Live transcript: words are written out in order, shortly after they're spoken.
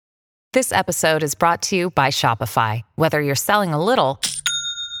This episode is brought to you by Shopify. Whether you're selling a little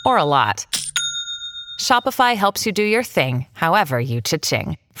or a lot, Shopify helps you do your thing, however you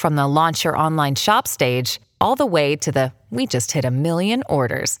cha-ching. From the launch your online shop stage, all the way to the we just hit 1 million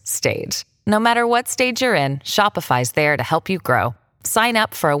orders stage. No matter what stage you're in, Shopify's there to help you grow. Sign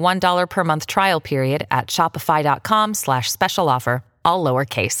up for a $1 per month trial period at shopify.com/special offer, all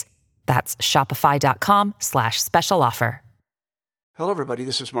lowercase. That's shopify.com/special offer. Hello, everybody.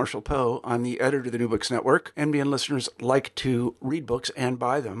 This is Marshall Poe. I'm the editor of the New Books Network. NBN listeners like to read books and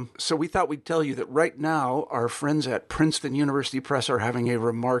buy them. So we thought we'd tell you that right now, our friends at Princeton University Press are having a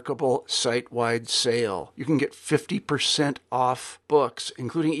remarkable site-wide sale. You can get 50% off books,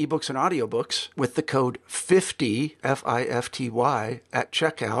 including ebooks and audiobooks, with the code 50, F-I-F-T-Y, at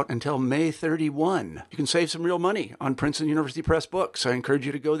checkout until May 31. You can save some real money on Princeton University Press books. I encourage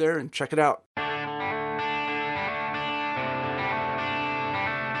you to go there and check it out.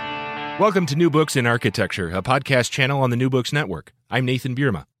 Welcome to New Books in Architecture, a podcast channel on the New Books Network. I'm Nathan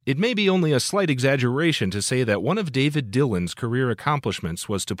Bierma. It may be only a slight exaggeration to say that one of David Dillon's career accomplishments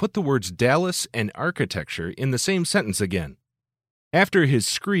was to put the words Dallas and architecture in the same sentence again. After his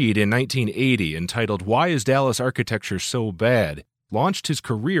screed in 1980 entitled Why is Dallas Architecture So Bad? Launched his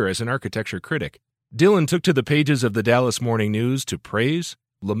career as an architecture critic, Dillon took to the pages of the Dallas Morning News to praise,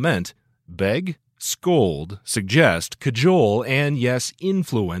 lament, beg, scold, suggest, cajole, and yes,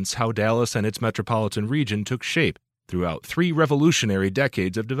 influence how Dallas and its metropolitan region took shape throughout 3 revolutionary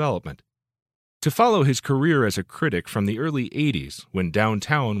decades of development. To follow his career as a critic from the early 80s, when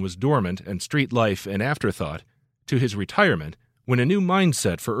downtown was dormant and street life an afterthought, to his retirement, when a new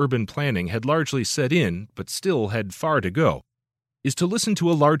mindset for urban planning had largely set in but still had far to go, is to listen to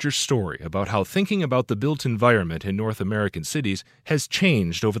a larger story about how thinking about the built environment in North American cities has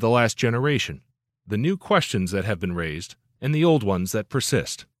changed over the last generation, the new questions that have been raised, and the old ones that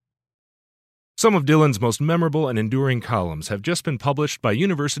persist. Some of Dillon's most memorable and enduring columns have just been published by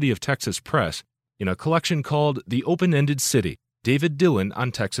University of Texas Press in a collection called The Open-Ended City, David Dillon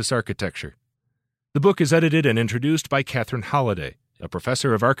on Texas Architecture. The book is edited and introduced by Catherine Holliday, a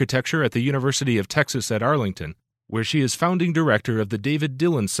professor of architecture at the University of Texas at Arlington, where she is founding director of the David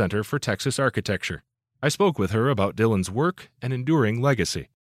Dillon Center for Texas Architecture. I spoke with her about Dillon's work and enduring legacy.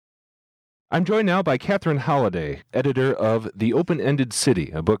 I'm joined now by Catherine Holliday, editor of The Open-Ended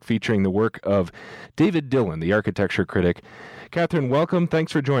City, a book featuring the work of David Dillon, the architecture critic. Catherine, welcome.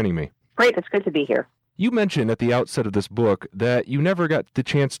 Thanks for joining me. Great. It's good to be here. You mentioned at the outset of this book that you never got the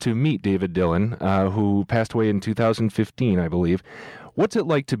chance to meet David Dillon, who passed away in 2015, I believe. What's it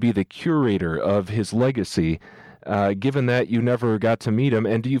like to be the curator of his legacy, given that you never got to meet him,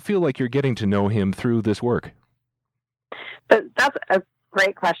 and do you feel like you're getting to know him through this work? But that's a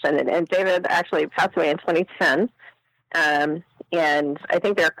great question. And David actually passed away in 2010. And I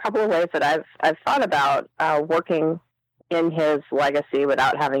think there are a couple of ways that I've thought about working in his legacy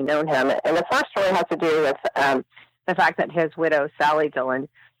without having known him. And the first really has to do with the fact that his widow, Sally Dillon,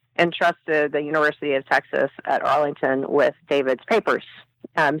 entrusted the University of Texas at Arlington with David's papers.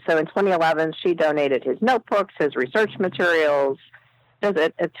 So in 2011, she donated his notebooks, his research materials, just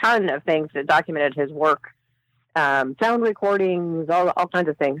a ton of things that documented his work. Sound recordings, all kinds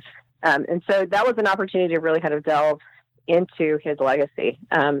of things. And so that was an opportunity to really kind of delve into his legacy.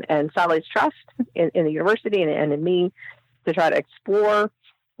 And Sally's trust in the university and in me to try to explore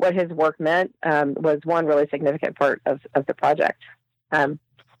what his work meant was one really significant part of the project.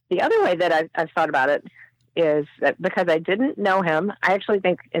 The other way that I've thought about it is that because I didn't know him, I actually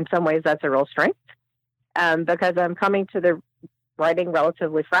think in some ways that's a real strength because I'm coming to the writing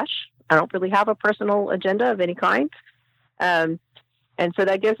relatively fresh. I don't really have a personal agenda of any kind. And so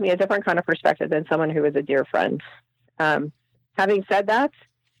that gives me a different kind of perspective than someone who is a dear friend. Having said that,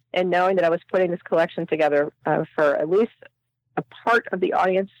 and knowing that I was putting this collection together for at least a part of the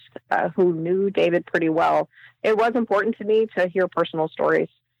audience who knew David pretty well, it was important to me to hear personal stories.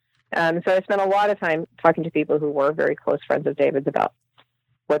 So I spent a lot of time talking to people who were very close friends of David's about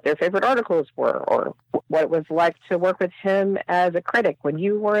what their favorite articles were, or what it was like to work with him as a critic when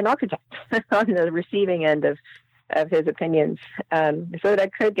you were an architect on the receiving end of his opinions, so that I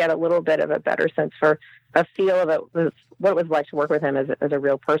could get a little bit of a better sense for a feel of what it was like to work with him as a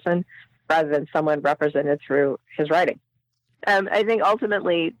real person, rather than someone represented through his writing. I think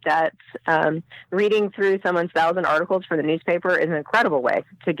ultimately that reading through someone's 1,000 articles for the newspaper is an incredible way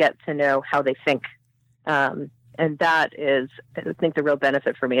to get to know how they think. And that is, I think, the real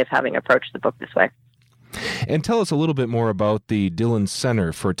benefit for me of having approached the book this way. And tell us a little bit more about the Dillon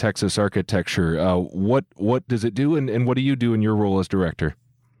Center for Texas Architecture. What does it do, and what do you do in your role as director?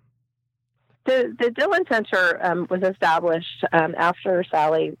 The Dillon Center was established after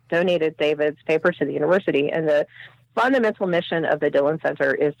Sally donated David's paper to the university, and the fundamental mission of the Dillon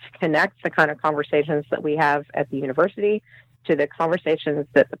Center is to connect the kind of conversations that we have at the university to the conversations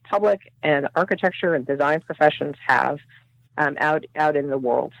that the public and architecture and design professions have out in the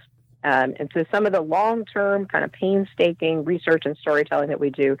world. And so some of the long-term kind of painstaking research and storytelling that we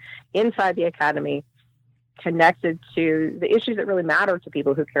do inside the academy connected to the issues that really matter to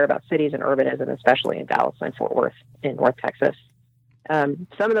people who care about cities and urbanism, especially in Dallas and Fort Worth in North Texas. Some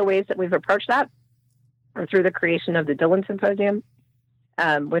of the ways that we've approached that are through the creation of the Dillon Symposium,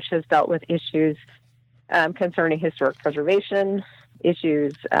 which has dealt with issues concerning historic preservation,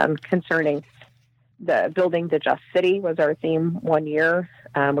 issues concerning the building the just city was our theme one year.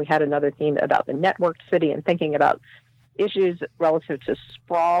 We had another theme about the networked city and thinking about issues relative to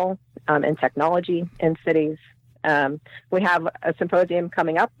sprawl and technology in cities. We have a symposium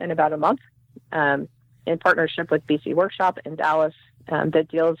coming up in about a month in partnership with BC Workshop in Dallas that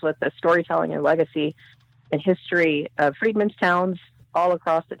deals with the storytelling and legacy and history of freedmen's towns all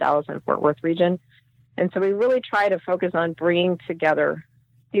across the Dallas and Fort Worth region. And so we really try to focus on bringing together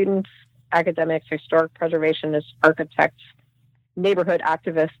students, academics, historic preservationists, architects, neighborhood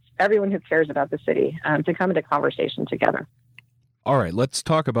activists, everyone who cares about the city to come into conversation together. All right, let's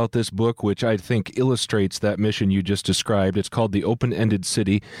talk about this book, which I think illustrates that mission you just described. It's called The Open-Ended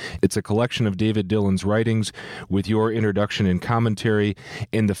City. It's a collection of David Dillon's writings with your introduction and commentary.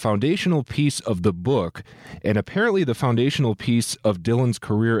 And the foundational piece of the book, and apparently the foundational piece of Dillon's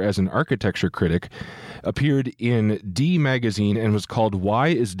career as an architecture critic, appeared in D Magazine and was called Why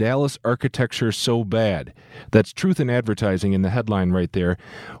is Dallas Architecture So Bad? That's Truth in Advertising in the headline right there.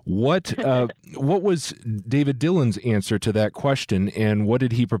 What was David Dillon's answer to that question? And what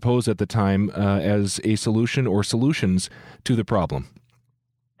did he propose at the time as a solution or solutions to the problem?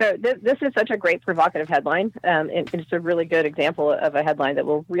 So this is such a great provocative headline. It's a really good example of a headline that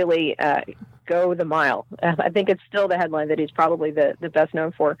will really go the mile. I think it's still the headline that he's probably the best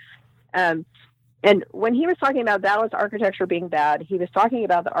known for. And when he was talking about Dallas architecture being bad, he was talking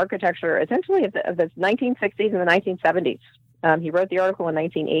about the architecture essentially of the 1960s and the 1970s. He wrote the article in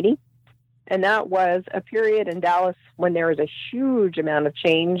 1980. And that was a period in Dallas when there was a huge amount of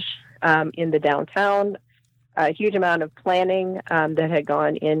change in the downtown, a huge amount of planning that had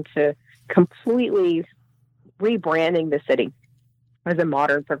gone into completely rebranding the city as a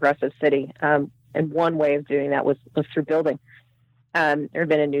modern progressive city. And one way of doing that was through building. There had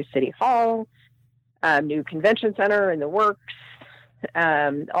been a new city hall, new convention center in the works,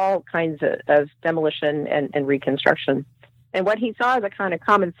 all kinds of demolition and reconstruction. And what he saw as a kind of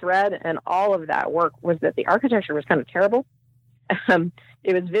common thread in all of that work was that the architecture was kind of terrible.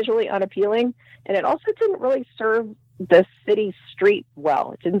 It was visually unappealing, and it also didn't really serve the city street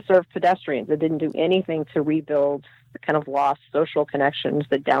well. It didn't serve pedestrians. It didn't do anything to rebuild the kind of lost social connections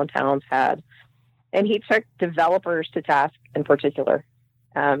that downtowns had. And he took developers to task in particular.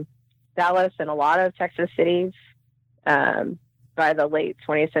 Dallas and a lot of Texas cities by the late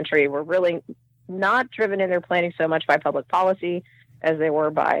 20th century were really not driven in their planning so much by public policy as they were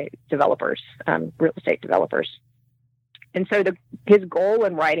by developers, real estate developers. And so his goal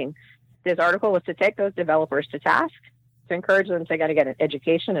in writing this article was to take those developers to task, to encourage them to get an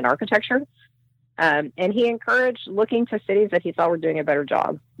education in architecture. And he encouraged looking to cities that he thought were doing a better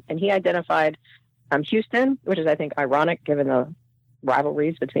job. And he identified Houston, which is, I think, ironic given the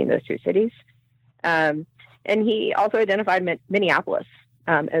rivalries between those two cities. And he also identified Minneapolis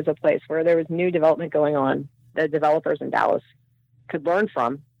as a place where there was new development going on that developers in Dallas could learn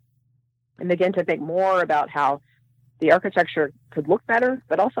from and begin to think more about how the architecture could look better,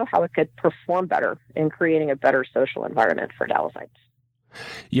 but also how it could perform better in creating a better social environment for Dallasites.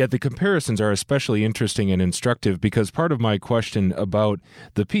 Yeah, the comparisons are especially interesting and instructive because part of my question about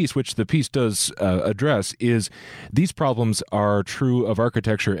the piece, which the piece does address, is these problems are true of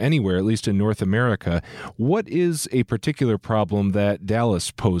architecture anywhere, at least in North America. What is a particular problem that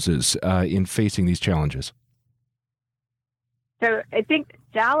Dallas poses in facing these challenges? So I think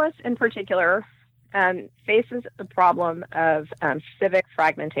Dallas in particular faces the problem of civic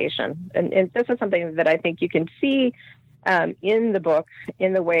fragmentation. And this is something that I think you can see in the book,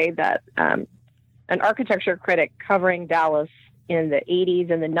 in the way that an architecture critic covering Dallas in the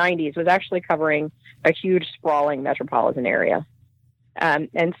 80s and the 90s was actually covering a huge sprawling metropolitan area.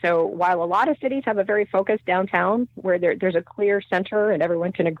 And so while a lot of cities have a very focused downtown where there's a clear center and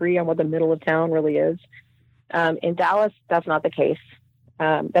everyone can agree on what the middle of town really is, in Dallas, that's not the case.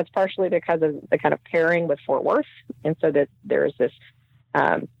 That's partially because of the kind of pairing with Fort Worth. And so that there's this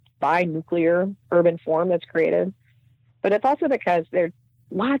binuclear urban form that's created. But it's also because there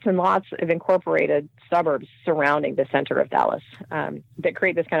lots and lots of incorporated suburbs surrounding the center of Dallas that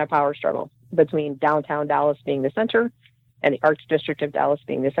create this kind of power struggle between downtown Dallas being the center and the Arts District of Dallas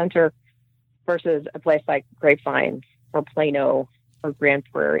being the center versus a place like Grapevine or Plano or Grand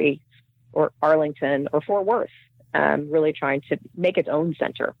Prairie or Arlington or Fort Worth, really trying to make its own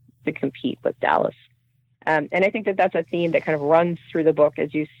center to compete with Dallas. And I think that that's a theme that kind of runs through the book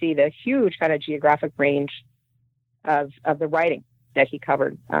as you see the huge kind of geographic range of the writing that he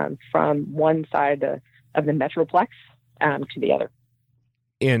covered from one side of the Metroplex to the other.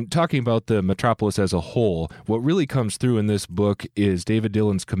 And talking about the metropolis as a whole, what really comes through in this book is David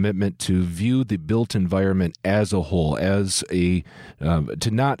Dillon's commitment to view the built environment as a whole, as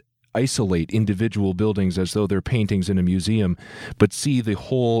to not isolate individual buildings as though they're paintings in a museum, but see the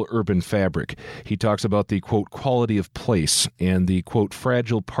whole urban fabric. He talks about the, quote, quality of place and the, quote,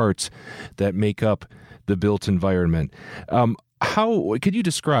 fragile parts that make up the built environment. How could you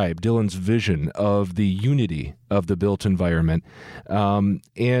describe Dillon's vision of the unity of the built environment, and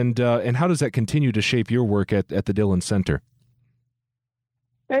how does that continue to shape your work at the Dillon Center?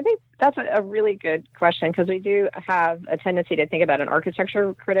 I think that's a really good question, because we do have a tendency to think about an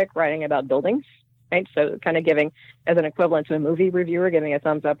architecture critic writing about buildings, right? So kind of giving, as an equivalent to a movie reviewer, giving a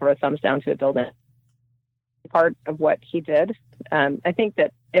thumbs up or a thumbs down to a building. Part of what he did. I think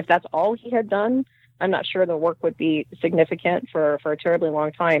that if that's all he had done, I'm not sure the work would be significant for a terribly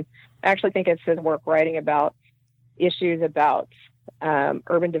long time. I actually think it's his work writing about issues about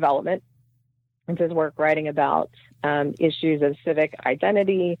urban development. It's his work writing about issues of civic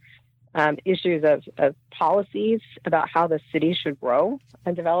identity, issues of policies about how the city should grow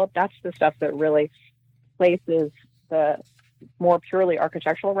and develop. That's the stuff that really places the more purely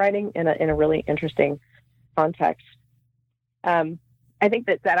architectural writing in a really interesting context. I think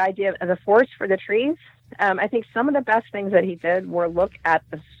that idea of the forest for the trees, I think some of the best things that he did were look at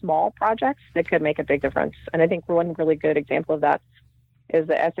the small projects that could make a big difference. And I think one really good example of that is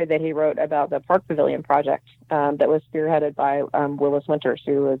the essay that he wrote about the Park Pavilion project that was spearheaded by Willis Winters,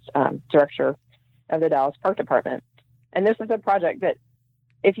 who was director of the Dallas Park Department. And this is a project that,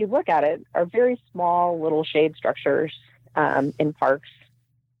 if you look at it, are very small little shade structures in parks.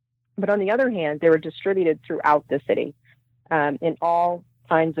 But on the other hand, they were distributed throughout the city in all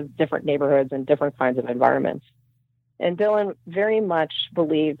kinds of different neighborhoods and different kinds of environments. And Dillon very much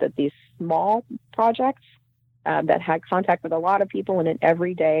believed that these small projects that had contact with a lot of people in an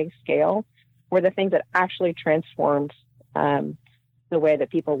everyday scale were the things that actually transformed the way that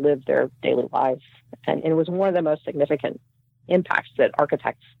people lived their daily lives. And it was one of the most significant impacts that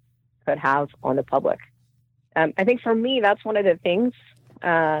architects could have on the public. I think for me, that's one of the things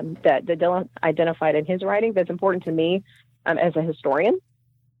that Dillon identified in his writing that's important to me as a historian,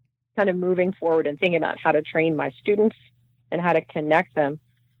 kind of moving forward and thinking about how to train my students and how to connect them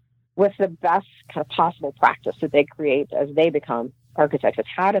with the best kind of possible practice that they create as they become architects. It's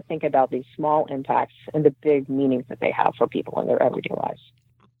how to think about these small impacts and the big meanings that they have for people in their everyday lives.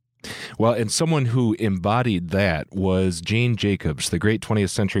 Well, and someone who embodied that was Jane Jacobs, the great 20th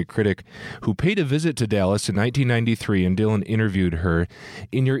century critic who paid a visit to Dallas in 1993, and Dillon interviewed her.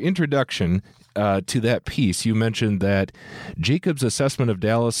 In your introduction to that piece, you mentioned that Jacobs' assessment of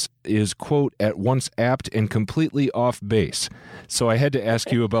Dallas is, quote, at once apt and completely off base. So I had to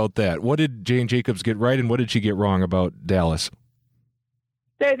ask you about that. What did Jane Jacobs get right, and what did she get wrong about Dallas?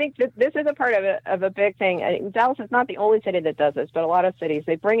 So I think this is a part of a big thing. Dallas is not the only city that does this, but a lot of cities,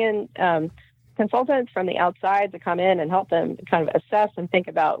 they bring in consultants from the outside to come in and help them kind of assess and think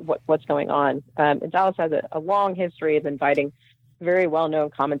about what's going on. And Dallas has a long history of inviting very well-known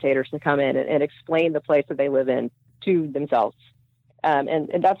commentators to come in and explain the place that they live in to themselves.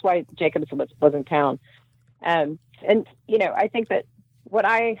 And that's why Jacobs was in town. And, you know, I think that what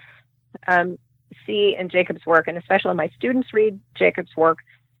I see in Jacobs' work, and especially when my students read Jacobs' work,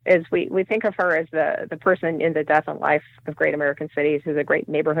 is we think of her as the person in the death and life of great American cities who's a great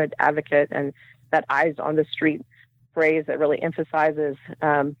neighborhood advocate, and that eyes on the street phrase that really emphasizes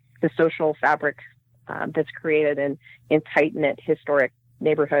the social fabric that's created in tight-knit historic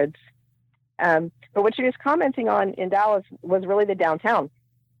neighborhoods. But what she was commenting on in Dallas was really the downtown,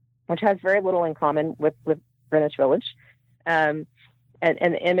 which has very little in common with Greenwich Village. And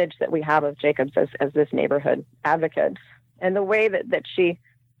the image that we have of Jacobs as this neighborhood advocate, and the way that she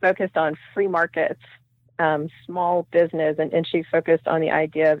focused on free markets, small business, and she focused on the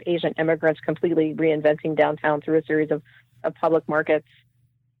idea of Asian immigrants completely reinventing downtown through a series of public markets,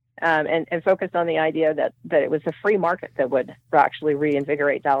 and focused on the idea that it was the free market that would actually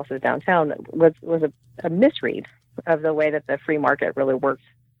reinvigorate Dallas's downtown was a misread of the way that the free market really works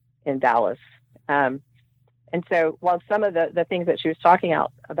in Dallas. And And so while some of the things that she was talking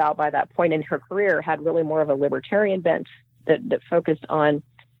about by that point in her career had really more of a libertarian bent that focused on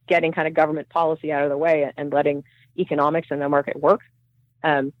getting kind of government policy out of the way and letting economics and the market work,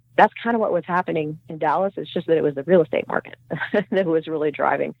 that's kind of what was happening in Dallas. It's just that it was the real estate market that was really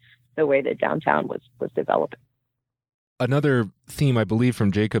driving the way that downtown was developing. Another theme, I believe,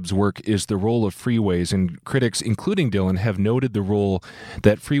 from Jacob's work is the role of freeways, and critics, including Dillon, have noted the role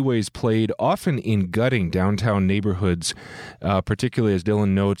that freeways played often in gutting downtown neighborhoods, particularly, as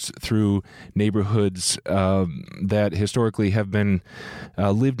Dillon notes, through neighborhoods that historically have been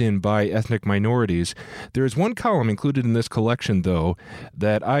lived in by ethnic minorities. There is one column included in this collection, though,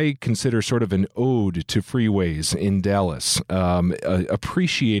 that I consider sort of an ode to freeways in Dallas,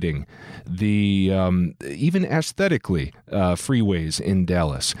 appreciating the, even aesthetically, freeways in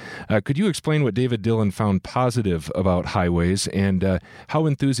Dallas. Could you explain what David Dillon found positive about highways, and how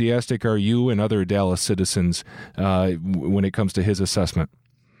enthusiastic are you and other Dallas citizens when it comes to his assessment?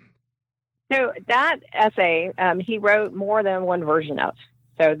 So that essay, he wrote more than one version of.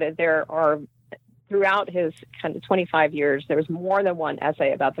 So that there are, throughout his kind of 25 years, there was more than one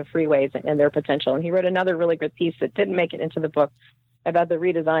essay about the freeways and their potential. And he wrote another really good piece that didn't make it into the book about the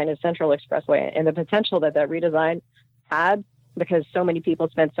redesign of Central Expressway and the potential that redesign had, because so many people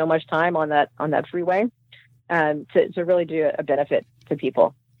spent so much time on that freeway, to really do a benefit to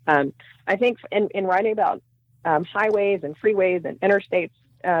people. I think in writing about highways and freeways and interstates,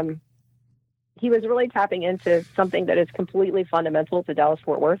 he was really tapping into something that is completely fundamental to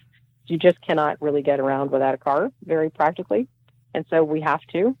Dallas-Fort Worth. You just cannot really get around without a car, very practically, and so we have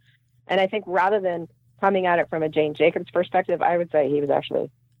to. And I think rather than coming at it from a Jane Jacobs perspective, I would say he was actually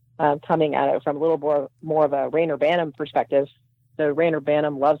coming at it from a little more of a Rayner Banham perspective. So Rayner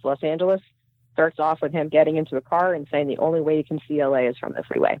Banham loves Los Angeles. Starts off with him getting into a car and saying the only way you can see LA is from the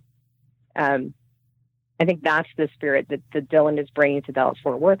freeway. I think that's the spirit that Dillon is bringing to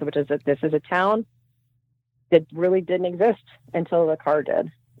Dallas-Fort Worth, which is that this is a town that really didn't exist until the car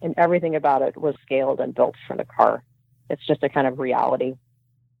did. And everything about it was scaled and built for the car. It's just a kind of reality.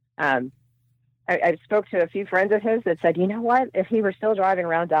 I spoke to a few friends of his that said, you know what, if he were still driving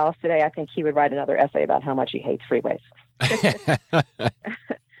around Dallas today, I think he would write another essay about how much he hates freeways.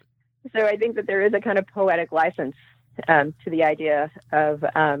 So I think that there is a kind of poetic license to the idea of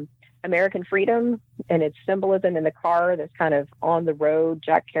American freedom and its symbolism in the car, this kind of on-the-road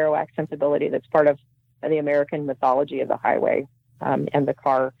Jack Kerouac sensibility that's part of the American mythology of the highway and the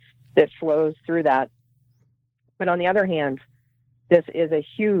car that flows through that. But on the other hand, this is a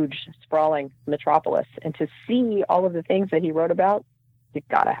huge, sprawling metropolis. And to see all of the things that he wrote about, you've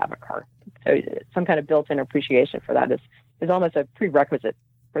got to have a car. So some kind of built-in appreciation for that is almost a prerequisite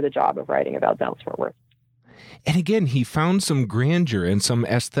for the job of writing about Dallas-Fort Worth. And again, he found some grandeur and some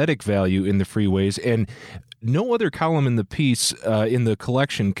aesthetic value in the freeways, and no other column in the piece in the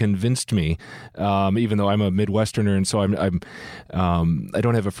collection convinced me, even though I'm a Midwesterner and so I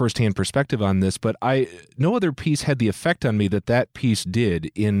don't have a firsthand perspective on this. But no other piece had the effect on me that piece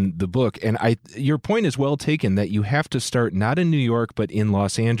did in the book. And your point is well taken that you have to start not in New York but in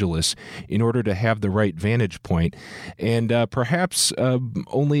Los Angeles in order to have the right vantage point. And perhaps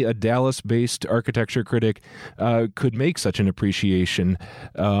only a Dallas-based architecture critic could make such an appreciation,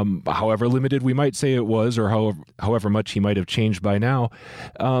 however limited we might say it was, or however much he might have changed by now.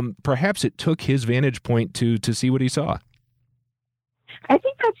 Perhaps it took his vantage point to see what he saw. I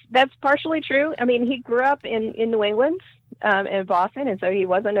think that's partially true. I mean, he grew up in New England, in Boston, and so he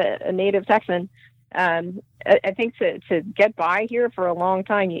wasn't a native Texan. I think to get by here for a long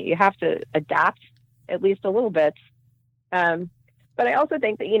time, you have to adapt at least a little bit. But I also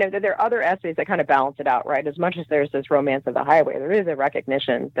think that, that there are other essays that kind of balance it out, right? As much as there's this romance of the highway, there is a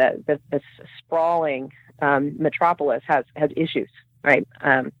recognition that this sprawling metropolis has issues, right?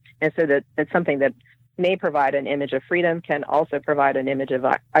 And so that's something that may provide an image of freedom, can also provide an image of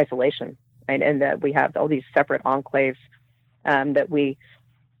isolation, right? And that we have all these separate enclaves that we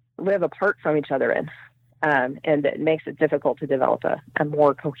live apart from each other in, and that makes it difficult to develop a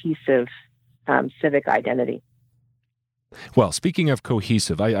more cohesive civic identity. Well, speaking of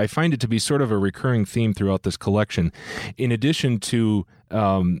cohesive, I find it to be sort of a recurring theme throughout this collection. In addition to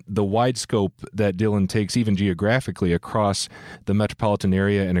the wide scope that Dillon takes even geographically across the metropolitan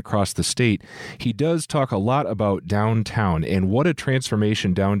area and across the state, he does talk a lot about downtown and what a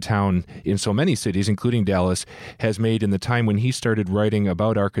transformation downtown in so many cities, including Dallas, has made in the time when he started writing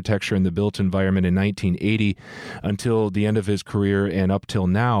about architecture and the built environment in 1980 until the end of his career and up till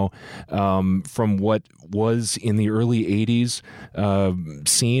now, from what was in the early 80s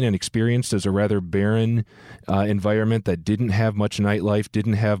seen and experienced as a rather barren environment that didn't have much nightlife life,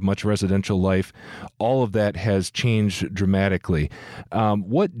 didn't have much residential life. All of that has changed dramatically.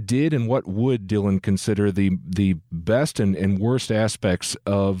 What did and what would Dillon consider the best and worst aspects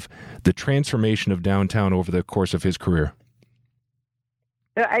of the transformation of downtown over the course of his career?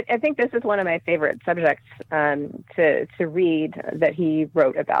 I think this is one of my favorite subjects to read that he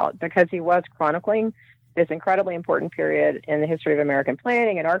wrote about, because he was chronicling this incredibly important period in the history of American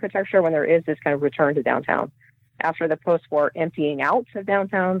planning and architecture when there is this kind of return to downtown. After the post-war emptying out of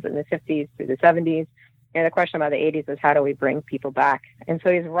downtowns in the 50s through the 70s, and the question about the 80s is how do we bring people back? And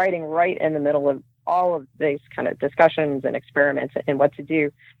so he's writing right in the middle of all of these kind of discussions and experiments and what to do.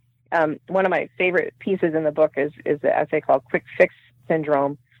 One of my favorite pieces in the book is the essay called Quick Fix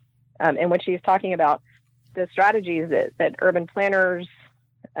Syndrome, in which he's talking about the strategies that urban planners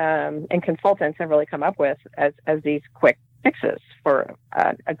and consultants have really come up with as these quick fixes for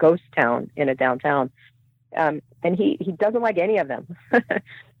a ghost town in a downtown. And he doesn't like any of them.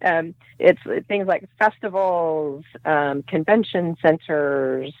 It's things like festivals, convention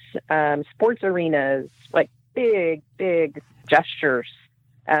centers, sports arenas, like big gestures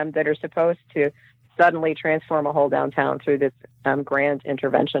that are supposed to suddenly transform a whole downtown through this grand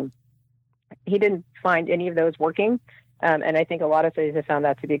intervention. He didn't find any of those working. And I think a lot of cities have found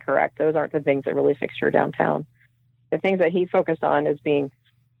that to be correct. Those aren't the things that really fix your downtown. The things that he focused on as being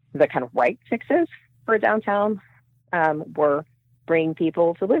the kind of right fixes for downtown were bringing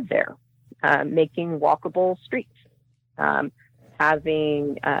people to live there, making walkable streets,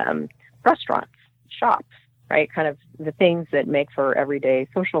 having restaurants, shops, right? Kind of the things that make for everyday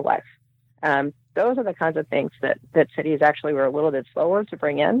social life. Those are the kinds of things that cities actually were a little bit slower to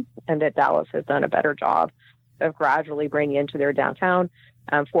bring in, and that Dallas has done a better job of gradually bringing into their downtown.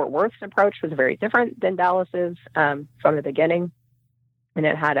 Fort Worth's approach was very different than Dallas's from the beginning, and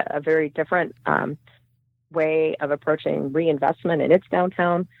it had a very different way of approaching reinvestment in its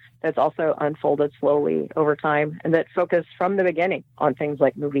downtown that's also unfolded slowly over time, and that focused from the beginning on things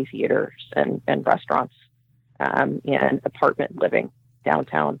like movie theaters and restaurants and apartment living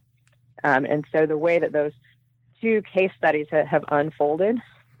downtown. And so the way that those two case studies have unfolded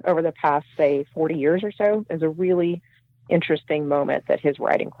over the past, say, 40 years or so is a really interesting moment that his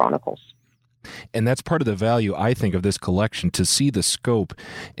writing chronicles. And that's part of the value, I think, of this collection, to see the scope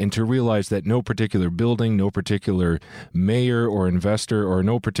and to realize that no particular building, no particular mayor or investor, or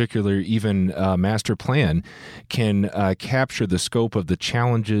no particular even master plan can capture the scope of the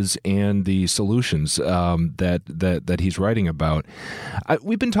challenges and the solutions that he's writing about.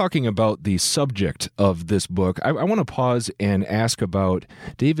 We've been talking about the subject of this book. I want to pause and ask about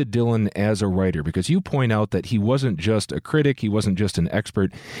David Dillon as a writer, because you point out that he wasn't just a critic, he wasn't just an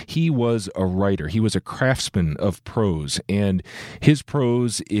expert, he was a writer. He was a craftsman of prose, and his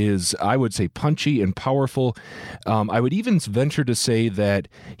prose is, I would say, punchy and powerful. I would even venture to say that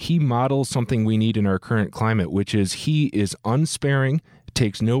he models something we need in our current climate, which is he is unsparing,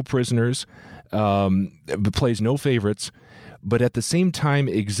 takes no prisoners, plays no favorites, but at the same time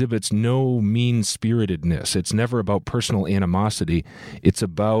exhibits no mean-spiritedness. It's never about personal animosity. It's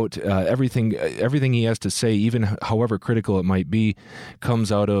about everything he has to say, even however critical it might be,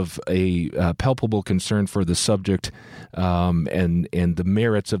 comes out of a palpable concern for the subject and the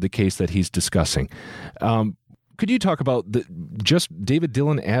merits of the case that he's discussing. Could you talk about just David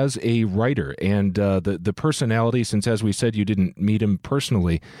Dillon as a writer and the personality, since, as we said, you didn't meet him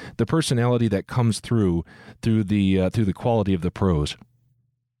personally, the personality that comes through the quality of the prose?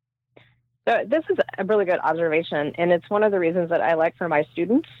 So this is a really good observation, and it's one of the reasons that I like for my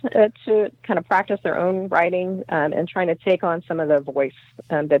students to kind of practice their own writing and trying to take on some of the voice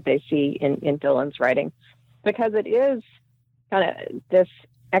that they see in Dillon's writing, because it is kind of this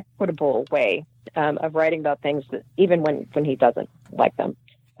equitable way of writing about things that even when he doesn't like them.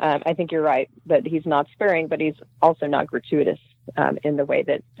 I think you're right that he's not sparing, but he's also not gratuitous in the way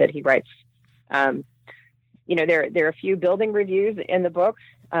that he writes. There are a few building reviews in the book,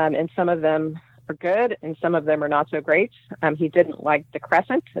 and some of them are good and some of them are not so great. He didn't like the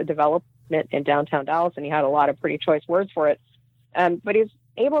Crescent, a development in downtown Dallas, and he had a lot of pretty choice words for it. But he's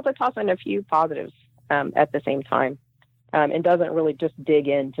able to toss in a few positives at the same time. And doesn't really just dig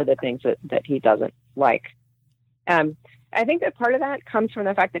into the things that he doesn't like. I think that part of that comes from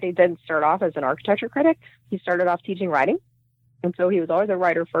the fact that he didn't start off as an architecture critic. He started off teaching writing, and so he was always a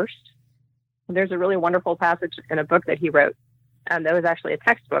writer first. And there's a really wonderful passage in a book that he wrote that was actually a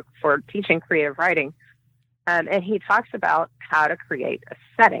textbook for teaching creative writing. And he talks about how to create a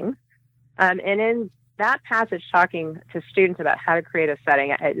setting. And in that passage, talking to students about how to create a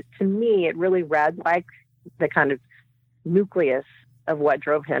setting, to me, it really read like the kind of nucleus of what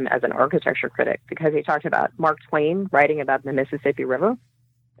drove him as an architecture critic, because he talked about Mark Twain writing about the Mississippi River.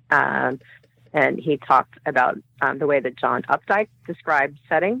 And he talked about the way that John Updike described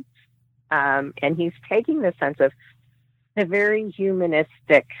setting. And he's taking the sense of a very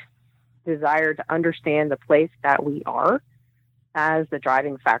humanistic desire to understand the place that we are as the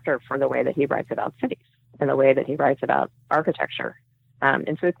driving factor for the way that he writes about cities and the way that he writes about architecture.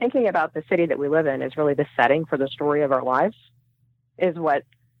 And so thinking about the city that we live in is really the setting for the story of our lives, is what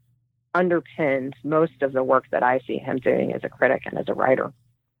underpins most of the work that I see him doing as a critic and as a writer.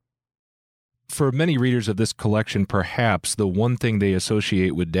 For many readers of this collection, perhaps the one thing they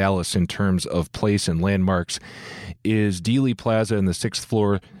associate with Dallas in terms of place and landmarks is Dealey Plaza and the 6th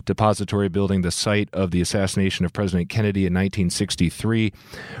floor Depository Building, the site of the assassination of President Kennedy in 1963.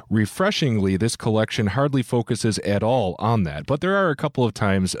 Refreshingly, this collection hardly focuses at all on that, but there are a couple of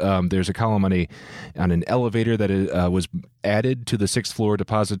times there's a column on an elevator that was added to the 6th floor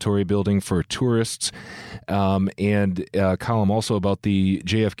Depository Building for tourists, and a column also about the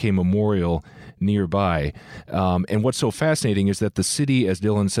JFK Memorial nearby. And what's so fascinating is that the city, as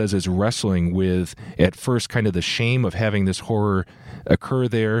Dillon says, is wrestling with, at first, kind of the shame of having this horror occur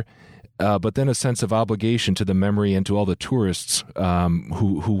there, but then a sense of obligation to the memory and to all the tourists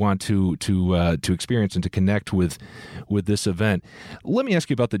who want to experience and to connect with this event. Let me ask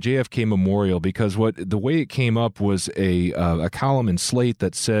you about the JFK Memorial, because the way it came up was a column in Slate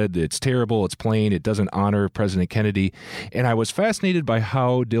that said it's terrible, it's plain, it doesn't honor President Kennedy. And I was fascinated by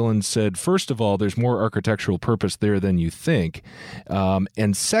how Dillon said, first of all, there's more architectural purpose there than you think,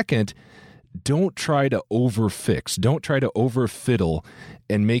 and second, don't try to overfix, don't try to overfiddle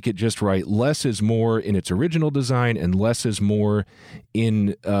and make it just right. Less is more in its original design, and less is more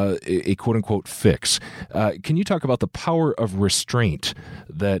in a quote-unquote fix. Can you talk about the power of restraint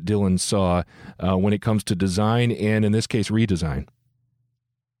that Dillon saw when it comes to design and, in this case, redesign?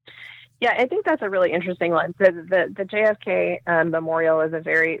 Yeah, I think that's a really interesting one. The JFK Memorial is a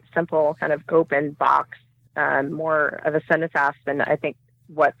very simple kind of open box, more of a cenotaph than I think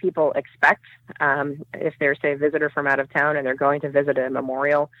what people expect if they're, say, a visitor from out of town and they're going to visit a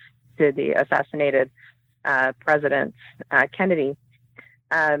memorial to the assassinated President Kennedy.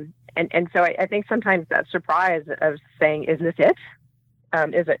 And so I think sometimes that surprise of saying, is this it?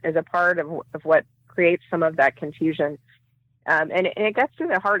 Is a part of what creates some of that confusion. And it gets to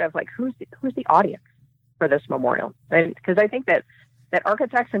the heart of, like, who's the audience for this memorial? And because I think that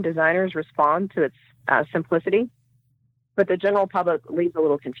architects and designers respond to its simplicity, but the general public leaves a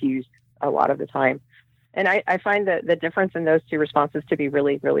little confused a lot of the time. And I find the difference in those two responses to be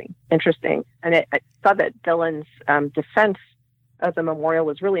really, really interesting. And I thought that Dillon's defense of the memorial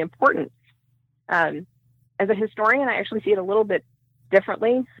was really important. As a historian, I actually see it a little bit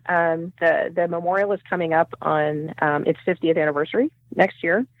differently. The memorial is coming up on its 50th anniversary next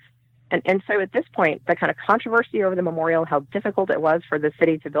year. And so at this point, the kind of controversy over the memorial, how difficult it was for the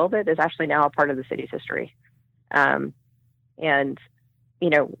city to build it, is actually now a part of the city's history. And,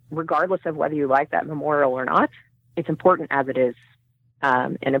 regardless of whether you like that memorial or not, it's important as it is,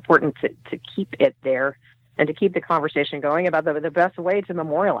 and important to keep it there and to keep the conversation going about the best way to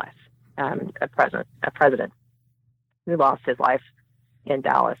memorialize a president who lost his life in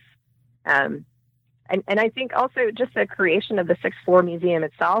Dallas. And I think also just the creation of the 6th floor museum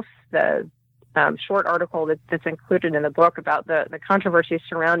itself, the short article that's included in the book about the controversy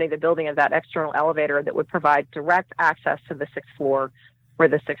surrounding the building of that external elevator that would provide direct access to the 6th floor, where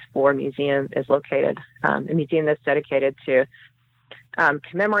the 6th floor museum is located, a museum that's dedicated to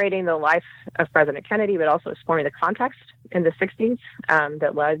commemorating the life of President Kennedy, but also exploring the context in the 60s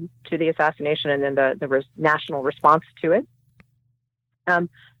that led to the assassination and then the national response to it.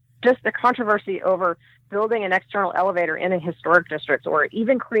 Just the controversy over building an external elevator in a historic district, or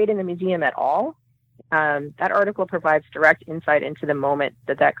even creating the museum at all, that article provides direct insight into the moment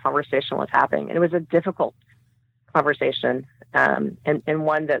that conversation was happening. And it was a difficult conversation, and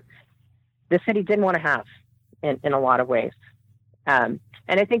one that the city didn't want to have in a lot of ways. And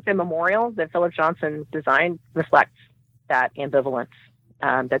I think the memorial that Philip Johnson designed reflects that ambivalence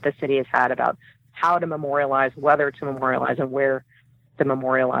that the city has had about how to memorialize, whether to memorialize, and where to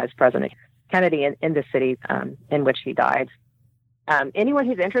memorialize President Kennedy in the city in which he died. Anyone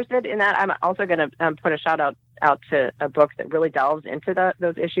who's interested in that, I'm also going to put a shout out to a book that really delves into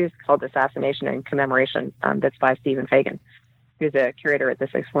those issues called Assassination and Commemoration, that's by Stephen Fagan, who's a curator at the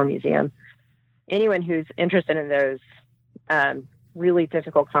 6th Floor Museum. Anyone who's interested in those really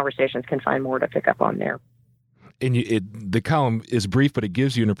difficult conversations can find more to pick up on there. And the column is brief, but it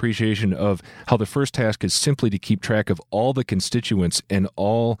gives you an appreciation of how the first task is simply to keep track of all the constituents and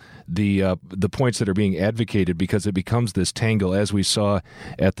all the points that are being advocated, because it becomes this tangle, as we saw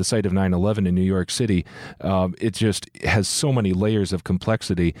at the site of 9/11 in New York City. It just has so many layers of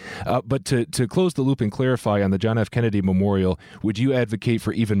complexity. But to close the loop and clarify on the John F. Kennedy Memorial, would you advocate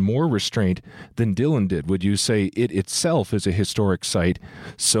for even more restraint than Dillon did? Would you say it itself is a historic site,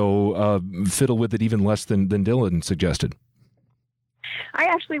 so fiddle with it even less than Dillon suggested? I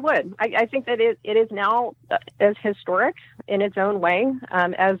actually would. I think that it is now as historic in its own way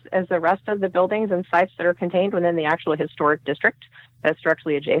as the rest of the buildings and sites that are contained within the actual historic district that's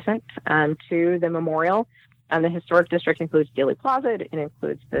directly adjacent to the memorial. The historic district includes Dealey Plaza. It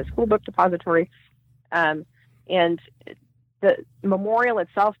includes the school book depository. And the memorial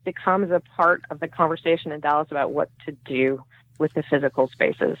itself becomes a part of the conversation in Dallas about what to do with the physical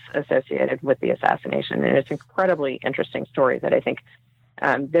spaces associated with the assassination. And it's an incredibly interesting story that I think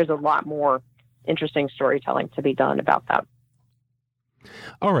there's a lot more interesting storytelling to be done about that.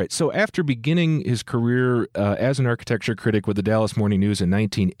 All right. So after beginning his career as an architecture critic with the Dallas Morning News in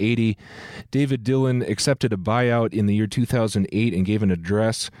 1980, David Dillon accepted a buyout in the year 2008 and gave an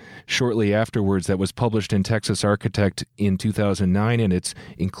address shortly afterwards that was published in Texas Architect in 2009, and it's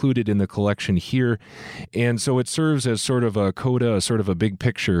included in the collection here. And so it serves as sort of a coda, sort of a big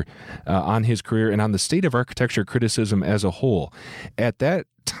picture on his career and on the state of architecture criticism as a whole. At that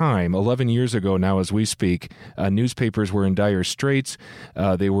time, 11 years ago now as we speak, newspapers were in dire straits.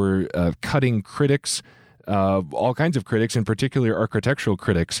 They were cutting critics, all kinds of critics, in particular architectural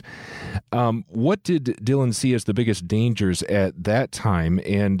critics. What did Dillon see as the biggest dangers at that time,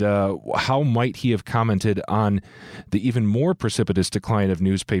 and how might he have commented on the even more precipitous decline of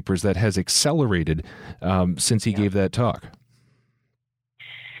newspapers that has accelerated since he gave that talk?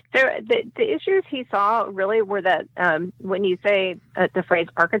 So the issues he saw really were that when you say the phrase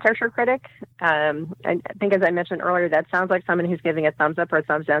architecture critic, I think as I mentioned earlier, that sounds like someone who's giving a thumbs up or a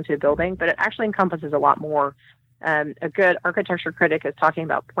thumbs down to a building, but it actually encompasses a lot more. A good architecture critic is talking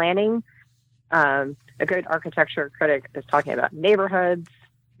about planning. A good architecture critic is talking about neighborhoods.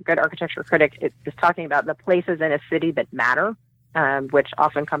 A good architecture critic is talking about the places in a city that matter, which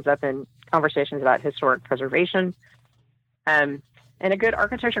often comes up in conversations about historic preservation. And a good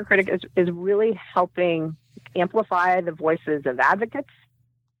architecture critic is really helping amplify the voices of advocates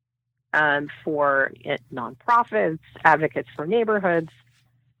for nonprofits, advocates for neighborhoods.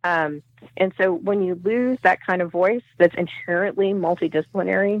 And so when you lose that kind of voice that's inherently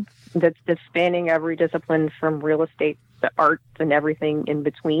multidisciplinary, that's spanning every discipline from real estate to arts and everything in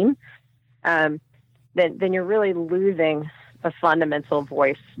between, then you're really losing a fundamental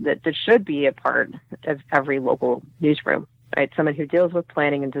voice that should be a part of every local newsroom. Right, someone who deals with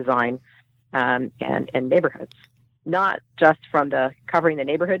planning and design and neighborhoods, not just from the covering the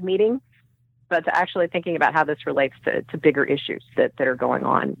neighborhood meeting, but to actually thinking about how this relates to bigger issues that are going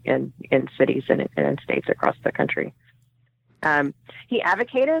on in cities and in states across the country. He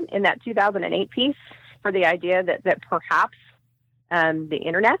advocated in that 2008 piece for the idea that perhaps the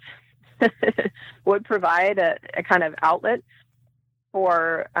internet would provide a kind of outlet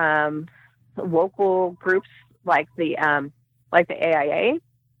for local groups like the AIA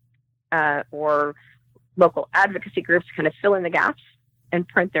or local advocacy groups kind of fill in the gaps and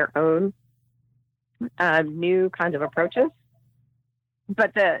print their own new kinds of approaches.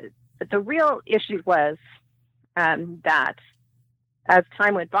 But the real issue was that as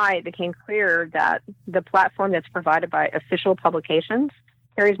time went by, it became clear that the platform that's provided by official publications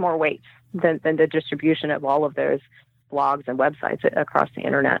carries more weight than the distribution of all of those blogs and websites across the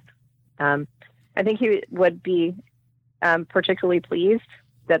internet. I think he would be particularly pleased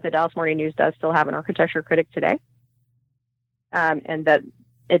that the Dallas Morning News does still have an architecture critic today, and that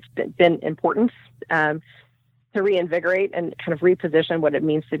it's been important to reinvigorate and kind of reposition what it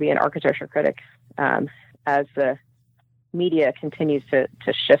means to be an architecture critic as the media continues to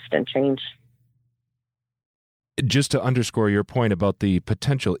shift and change. Just to underscore your point about the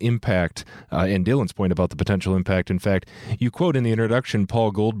potential impact, and Dillon's point about the potential impact, in fact, you quote in the introduction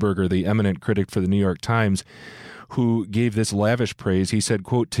Paul Goldberger, the eminent critic for the New York Times, who gave this lavish praise. He said,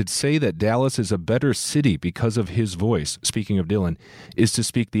 quote, "To say that Dallas is a better city because of his voice," speaking of Dillon, "is to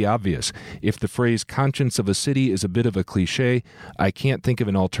speak the obvious. If the phrase conscience of a city is a bit of a cliche, I can't think of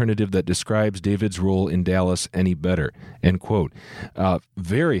an alternative that describes David's role in Dallas any better," end quote.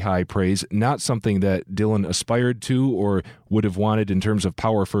 Very high praise, not something that Dillon aspired to or would have wanted in terms of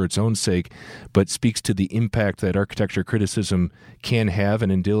power for its own sake, but speaks to the impact that architecture criticism can have,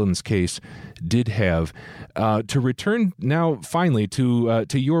 and in Dillon's case, did have. To return now finally to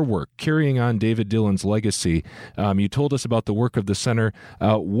your work, carrying on David Dillon's legacy. You told us about the work of the center.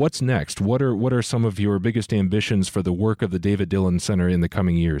 What's next? What are some of your biggest ambitions for the work of the David Dillon Center in the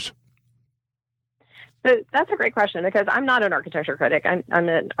coming years? So that's a great question, because I'm not an architecture critic. I'm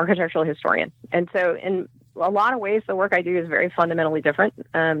an architectural historian. And so in a lot of ways, the work I do is very fundamentally different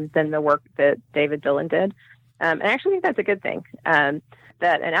than the work that David Dillon did. And I actually think that's a good thing,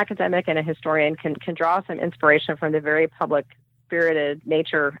 that an academic and a historian can draw some inspiration from the very public-spirited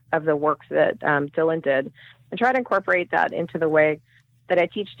nature of the work that Dillon did, and try to incorporate that into the way that I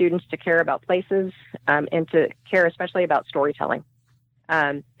teach students to care about places and to care especially about storytelling.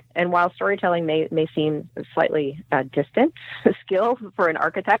 And while storytelling may seem a slightly distant skill for an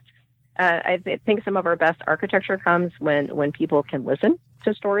architect, I think some of our best architecture comes when people can listen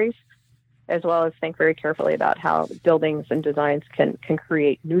to stories, as well as think very carefully about how buildings and designs can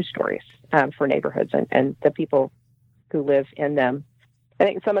create new stories for neighborhoods and the people who live in them. I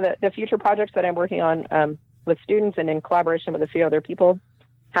think some of the future projects that I'm working on with students and in collaboration with a few other people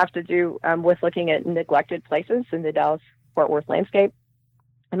have to do with looking at neglected places in the Dallas-Fort Worth landscape,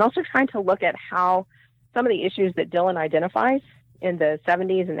 and also trying to look at how some of the issues that Dillon identifies in the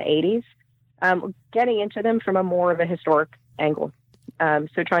 70s and the 80s, getting into them from a more of a historic angle.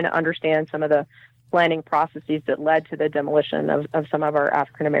 So trying to understand some of the planning processes that led to the demolition of some of our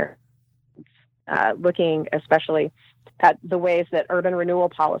African Americans, looking especially at the ways that urban renewal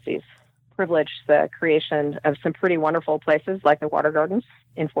policies privilege the creation of some pretty wonderful places like the Water Gardens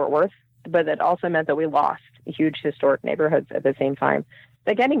in Fort Worth, but that also meant that we lost huge historic neighborhoods at the same time.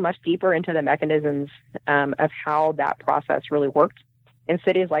 But getting much deeper into the mechanisms of how that process really worked in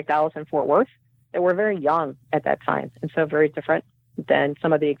cities like Dallas and Fort Worth that were very young at that time, and so very different than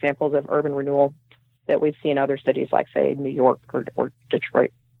some of the examples of urban renewal that we've seen in other cities like, say, New York or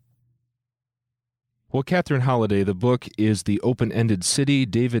Detroit. Well, Catherine Holliday, the book is The Open-Ended City,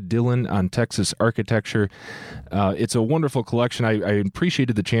 David Dillon on Texas Architecture. It's a wonderful collection. I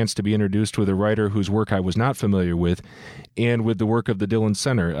appreciated the chance to be introduced with a writer whose work I was not familiar with, and with the work of the Dillon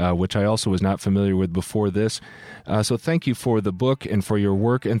Center, which I also was not familiar with before this. So thank you for the book and for your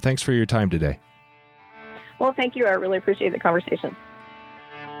work, and thanks for your time today. Well, thank you. I really appreciate the conversation.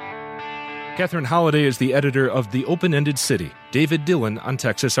 Catherine Holliday is the editor of The Open-Ended City, David Dillon on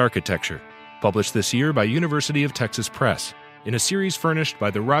Texas Architecture, published this year by University of Texas Press, in a series furnished by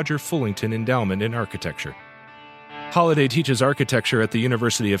the Roger Fullington Endowment in Architecture. Holliday teaches architecture at the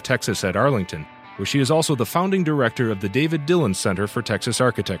University of Texas at Arlington, where she is also the founding director of the David Dillon Center for Texas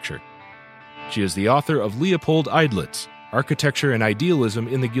Architecture. She is the author of Leopold Eidlitz, Architecture and Idealism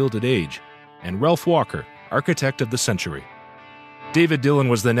in the Gilded Age, and Ralph Walker, Architect of the Century. David Dillon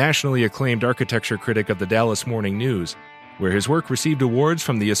was the nationally acclaimed architecture critic of the Dallas Morning News, where his work received awards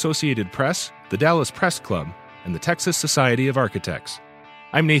from the Associated Press, the Dallas Press Club, and the Texas Society of Architects.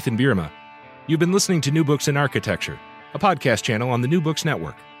 I'm Nathan Bierma. You've been listening to New Books in Architecture, a podcast channel on the New Books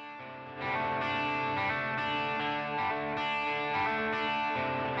Network.